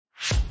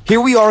Here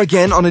we are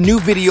again on a new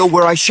video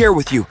where I share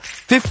with you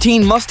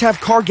 15 must-have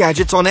car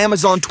gadgets on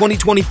Amazon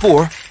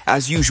 2024.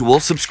 As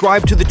usual,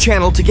 subscribe to the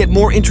channel to get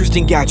more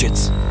interesting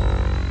gadgets.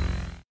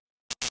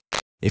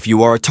 If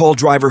you are a tall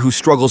driver who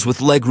struggles with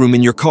legroom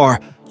in your car,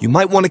 you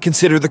might want to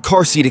consider the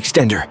car seat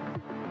extender.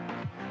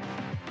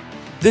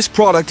 This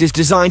product is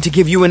designed to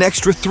give you an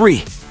extra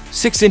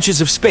 6 inches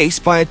of space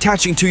by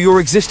attaching to your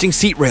existing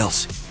seat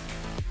rails.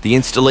 The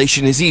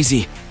installation is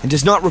easy and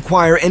does not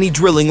require any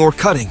drilling or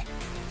cutting.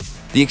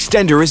 The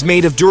extender is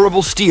made of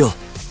durable steel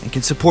and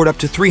can support up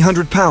to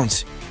 300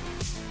 pounds.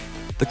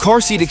 The car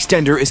seat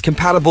extender is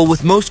compatible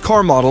with most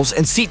car models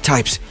and seat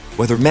types,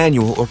 whether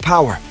manual or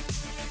power.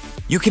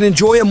 You can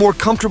enjoy a more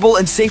comfortable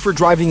and safer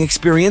driving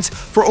experience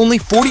for only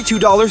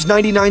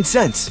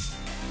 $42.99.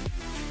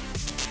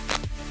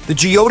 The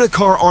Gyoda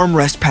Car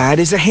Armrest Pad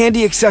is a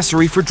handy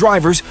accessory for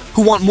drivers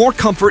who want more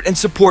comfort and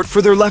support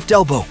for their left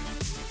elbow.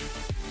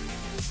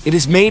 It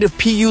is made of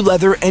PU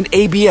leather and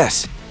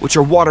ABS, which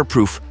are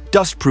waterproof,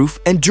 dustproof,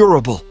 and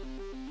durable.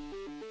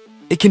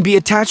 It can be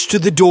attached to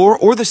the door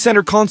or the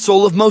center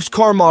console of most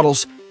car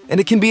models, and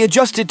it can be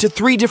adjusted to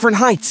 3 different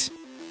heights.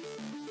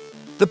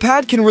 The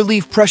pad can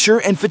relieve pressure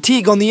and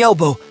fatigue on the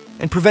elbow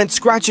and prevent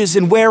scratches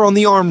and wear on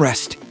the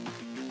armrest.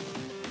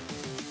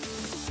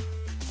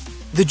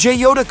 The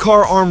Gyoda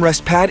Car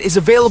Armrest Pad is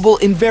available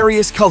in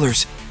various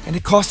colors, and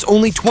it costs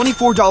only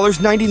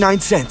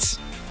 $24.99.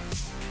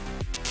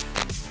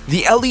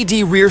 The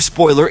LED rear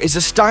spoiler is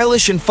a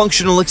stylish and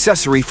functional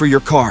accessory for your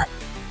car.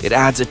 It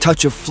adds a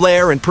touch of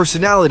flair and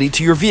personality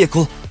to your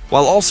vehicle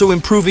while also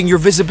improving your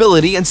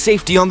visibility and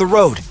safety on the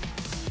road.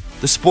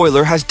 The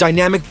spoiler has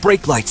dynamic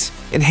brake lights,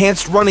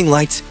 enhanced running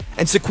lights,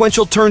 and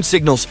sequential turn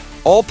signals,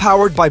 all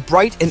powered by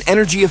bright and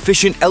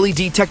energy-efficient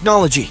LED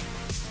technology.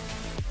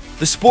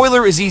 The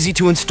spoiler is easy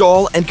to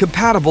install and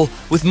compatible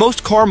with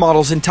most car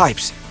models and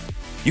types.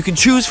 You can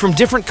choose from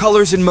different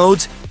colors and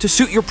modes to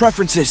suit your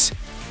preferences.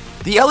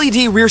 The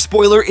LED rear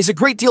spoiler is a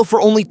great deal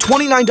for only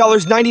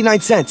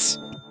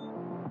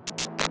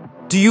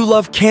 $29.99. Do you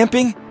love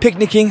camping,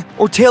 picnicking,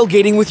 or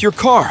tailgating with your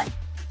car?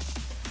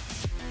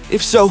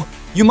 If so,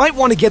 you might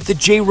want to get the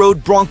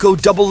J-Road Bronco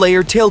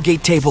double-layer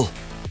tailgate table.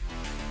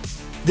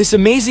 This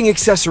amazing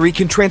accessory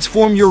can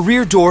transform your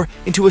rear door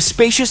into a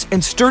spacious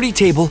and sturdy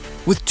table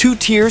with 2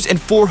 tiers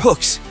and 4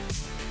 hooks.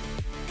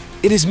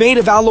 It is made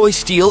of alloy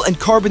steel and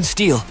carbon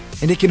steel,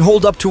 and it can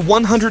hold up to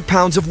 100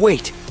 pounds of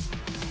weight.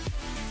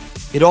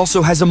 It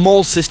also has a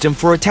mole system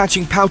for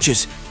attaching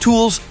pouches,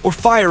 tools, or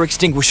fire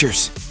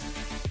extinguishers.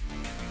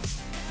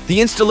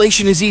 The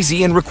installation is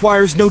easy and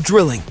requires no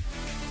drilling.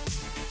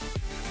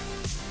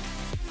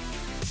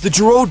 The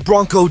J-Road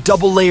Bronco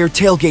double-layer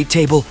tailgate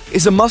table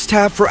is a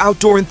must-have for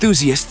outdoor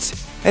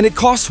enthusiasts, and it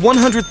costs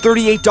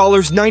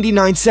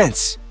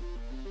 $138.99.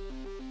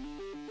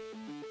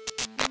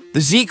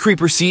 The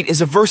Z-Creeper seat is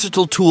a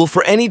versatile tool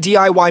for any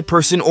DIY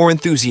person or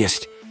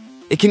enthusiast.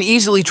 It can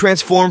easily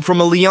transform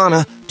from a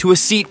liana to a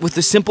seat with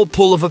the simple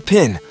pull of a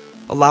pin,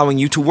 allowing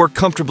you to work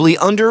comfortably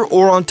under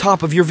or on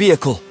top of your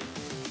vehicle.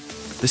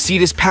 The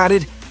seat is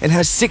padded and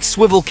has 6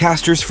 swivel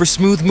casters for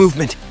smooth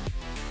movement.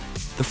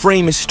 The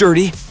frame is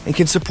sturdy and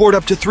can support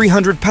up to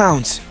 300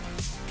 pounds.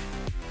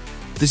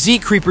 The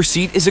Z-Creeper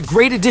seat is a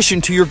great addition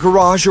to your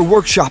garage or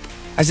workshop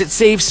as it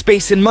saves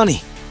space and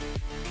money.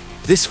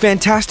 This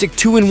fantastic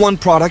 2-in-1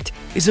 product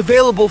is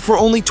available for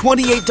only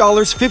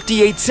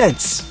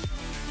 $28.58.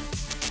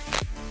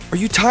 Are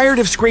you tired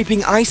of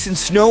scraping ice and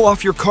snow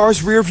off your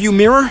car's rearview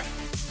mirror?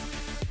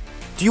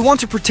 Do you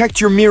want to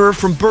protect your mirror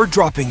from bird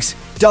droppings,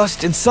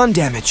 dust, and sun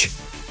damage?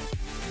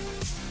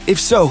 If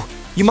so,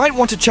 you might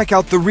want to check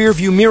out the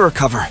rearview mirror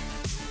cover.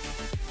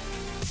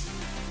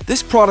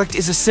 This product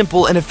is a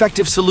simple and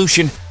effective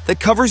solution that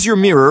covers your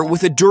mirror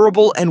with a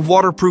durable and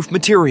waterproof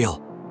material.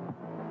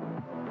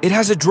 It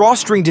has a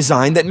drawstring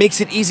design that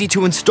makes it easy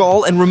to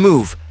install and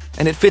remove,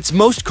 and it fits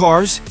most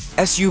cars,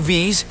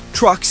 SUVs,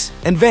 trucks,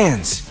 and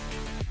vans.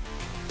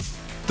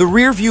 The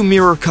rearview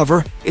mirror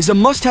cover is a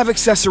must-have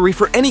accessory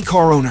for any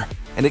car owner,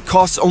 and it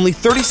costs only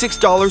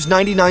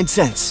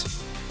 $36.99.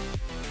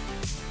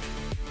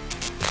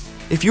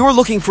 If you're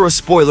looking for a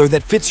spoiler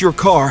that fits your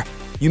car,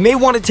 you may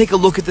want to take a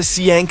look at the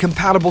Siang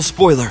compatible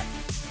spoiler.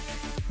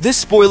 This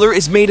spoiler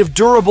is made of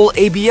durable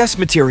ABS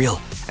material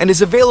and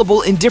is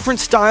available in different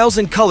styles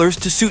and colors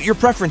to suit your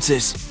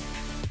preferences.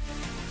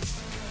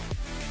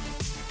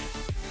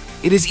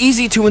 It is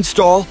easy to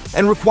install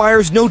and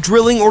requires no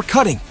drilling or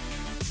cutting.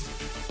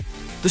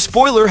 The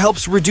spoiler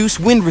helps reduce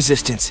wind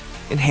resistance,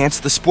 enhance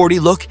the sporty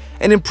look,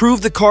 and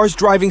improve the car's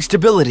driving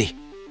stability.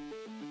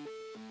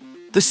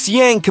 The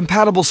Siang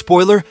compatible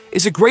spoiler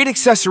is a great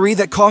accessory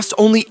that costs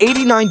only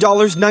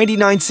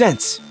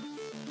 $89.99.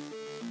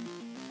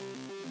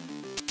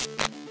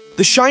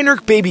 The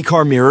Shinerk Baby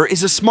Car Mirror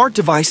is a smart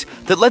device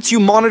that lets you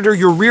monitor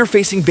your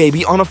rear-facing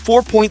baby on a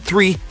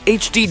 4.3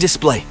 HD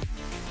display.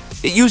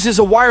 It uses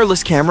a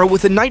wireless camera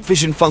with a night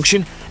vision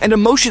function and a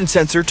motion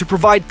sensor to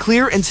provide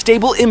clear and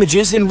stable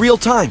images in real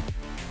time.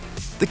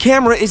 The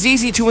camera is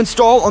easy to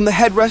install on the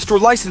headrest or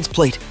license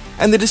plate,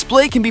 and the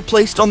display can be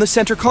placed on the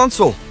center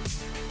console.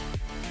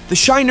 The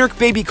Shinurk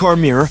Baby Car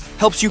Mirror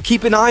helps you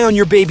keep an eye on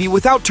your baby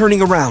without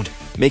turning around,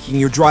 making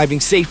your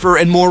driving safer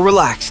and more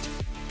relaxed.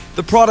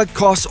 The product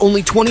costs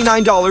only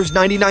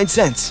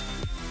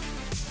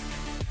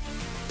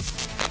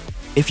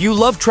 $29.99. If you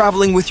love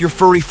traveling with your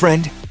furry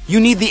friend,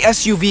 you need the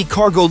SUV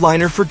Cargo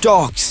Liner for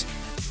dogs.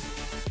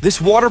 This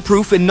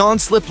waterproof and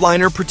non-slip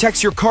liner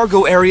protects your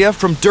cargo area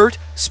from dirt,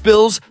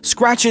 spills,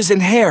 scratches,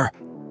 and hair.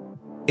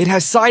 It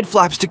has side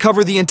flaps to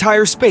cover the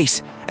entire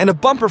space and a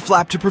bumper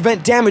flap to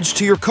prevent damage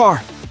to your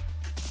car.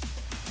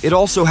 It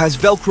also has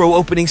Velcro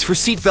openings for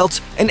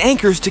seatbelts and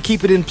anchors to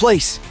keep it in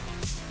place.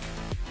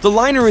 The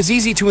liner is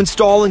easy to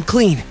install and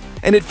clean,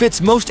 and it fits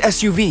most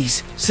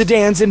SUVs,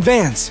 sedans, and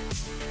vans.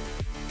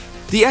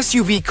 The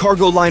SUV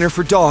Cargo Liner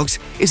for dogs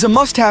is a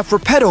must-have for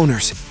pet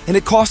owners, and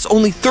it costs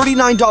only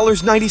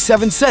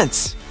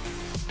 $39.97.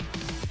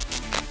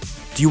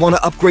 Do you want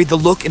to upgrade the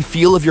look and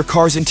feel of your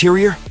car's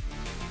interior?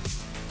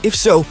 If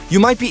so, you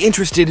might be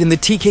interested in the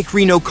TK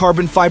Crino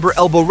Carbon Fiber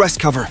Elbow Rest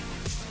Cover.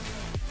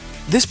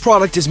 This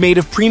product is made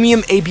of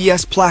premium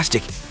ABS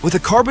plastic with a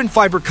carbon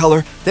fiber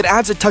color that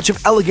adds a touch of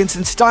elegance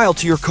and style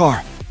to your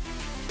car.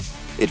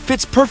 It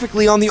fits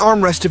perfectly on the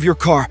armrest of your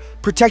car,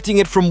 protecting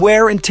it from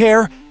wear and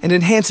tear and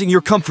enhancing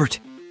your comfort.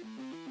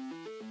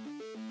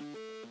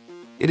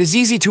 It is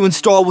easy to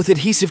install with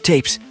adhesive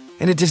tapes,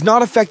 and it does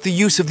not affect the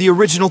use of the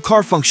original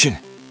car function.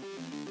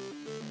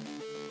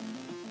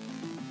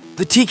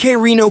 The TK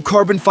Reno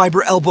Carbon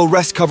Fiber Elbow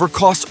Rest Cover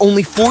costs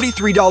only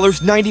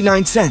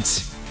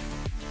 $43.99.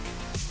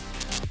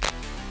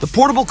 The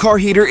portable car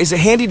heater is a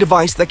handy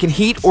device that can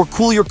heat or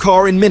cool your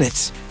car in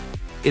minutes.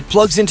 It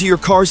plugs into your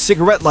car's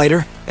cigarette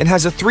lighter and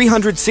has a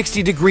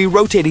 360-degree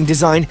rotating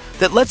design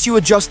that lets you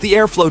adjust the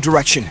airflow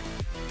direction.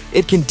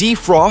 It can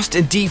defrost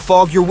and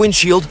defog your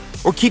windshield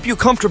or keep you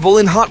comfortable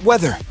in hot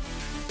weather.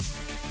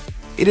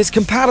 It is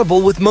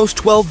compatible with most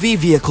 12V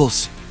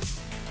vehicles.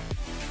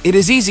 It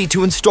is easy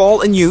to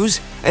install and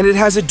use, and it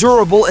has a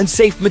durable and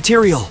safe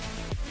material.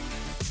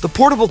 The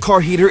portable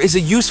car heater is a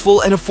useful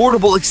and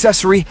affordable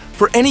accessory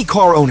for any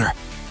car owner,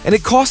 and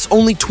it costs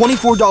only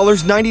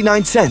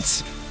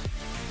 $24.99.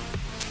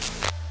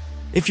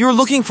 If you're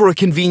looking for a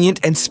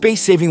convenient and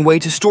space-saving way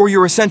to store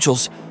your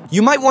essentials,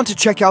 you might want to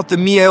check out the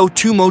Miyao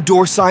Tumo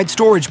Door Side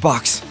Storage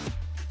Box.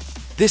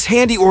 This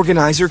handy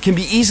organizer can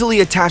be easily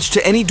attached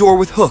to any door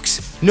with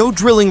hooks, no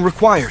drilling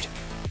required.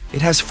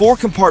 It has 4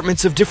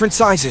 compartments of different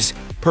sizes,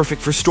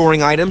 perfect for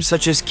storing items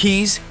such as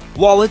keys,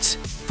 wallets,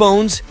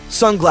 phones,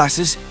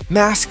 sunglasses,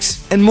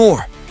 masks, and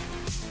more.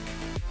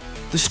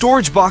 The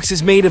storage box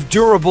is made of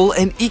durable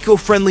and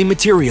eco-friendly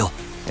material,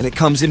 and it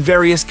comes in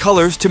various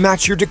colors to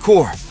match your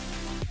decor.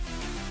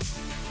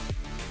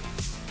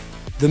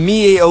 The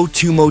Miyao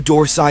Tumo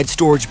Door Side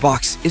Storage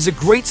Box is a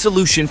great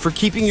solution for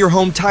keeping your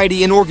home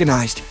tidy and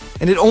organized,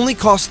 and it only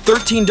costs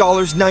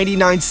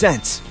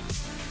 $13.99.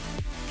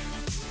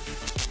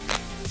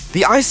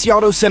 The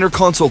Isiato Center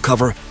Console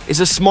Cover is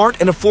a smart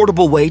and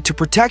affordable way to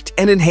protect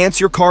and enhance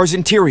your car's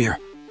interior.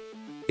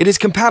 It is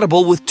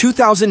compatible with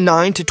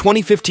 2009 to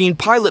 2015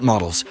 Pilot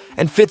models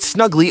and fits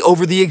snugly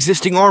over the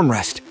existing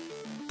armrest.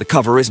 The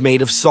cover is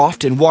made of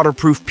soft and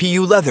waterproof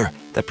PU leather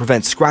that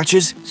prevents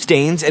scratches,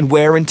 stains, and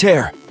wear and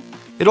tear.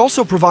 It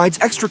also provides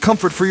extra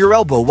comfort for your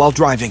elbow while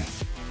driving.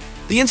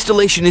 The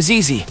installation is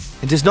easy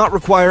and does not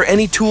require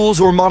any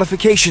tools or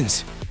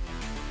modifications.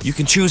 You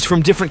can choose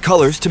from different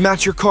colors to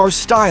match your car's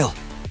style.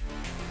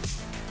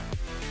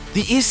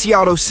 The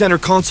Isiato Center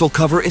Console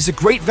Cover is a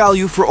great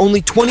value for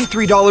only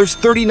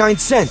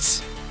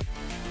 $23.39.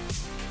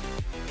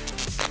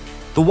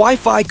 The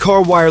Wi-Fi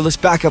Car Wireless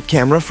Backup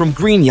Camera from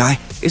Greeneye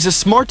is a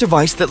smart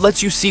device that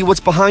lets you see what's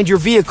behind your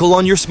vehicle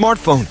on your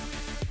smartphone.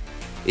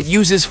 It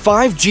uses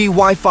 5G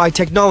Wi-Fi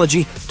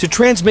technology to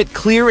transmit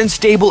clear and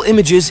stable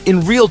images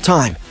in real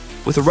time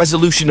with a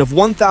resolution of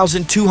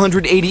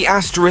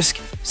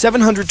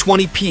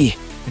 1280*720p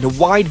and a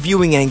wide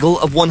viewing angle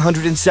of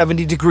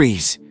 170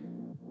 degrees.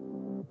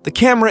 The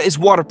camera is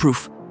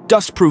waterproof,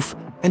 dustproof,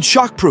 and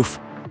shockproof,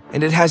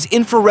 and it has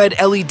infrared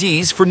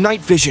LEDs for night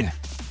vision.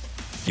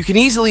 You can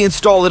easily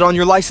install it on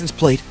your license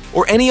plate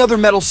or any other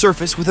metal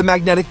surface with a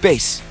magnetic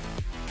base.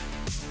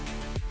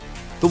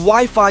 The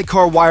Wi-Fi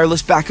Car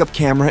Wireless Backup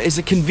Camera is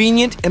a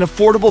convenient and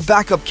affordable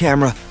backup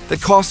camera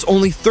that costs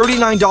only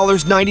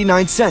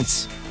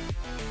 $39.99.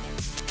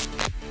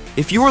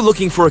 If you are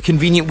looking for a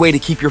convenient way to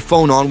keep your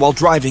phone on while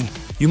driving,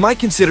 you might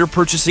consider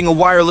purchasing a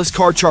wireless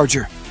car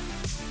charger.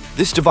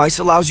 This device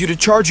allows you to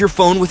charge your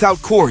phone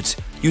without cords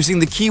using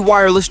the Qi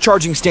Wireless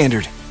charging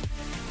standard.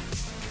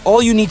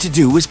 All you need to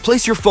do is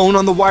place your phone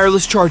on the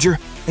wireless charger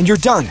and you're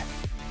done.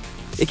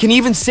 It can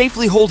even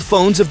safely hold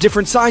phones of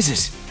different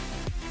sizes.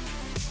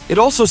 It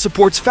also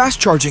supports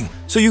fast charging,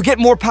 so you get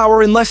more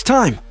power in less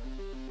time.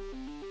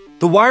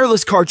 The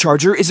wireless car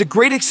charger is a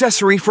great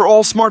accessory for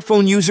all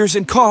smartphone users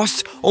and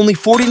costs only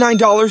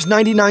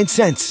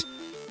 $49.99.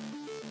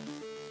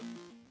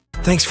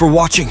 Thanks for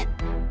watching.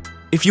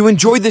 If you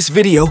enjoyed this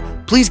video,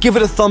 please give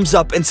it a thumbs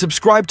up and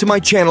subscribe to my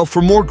channel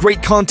for more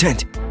great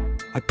content.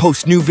 I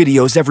post new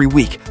videos every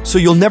week, so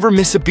you'll never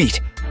miss a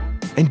beat.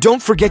 And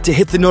don't forget to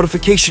hit the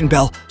notification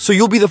bell so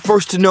you'll be the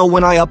first to know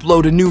when I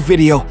upload a new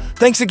video.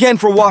 Thanks again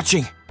for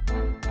watching.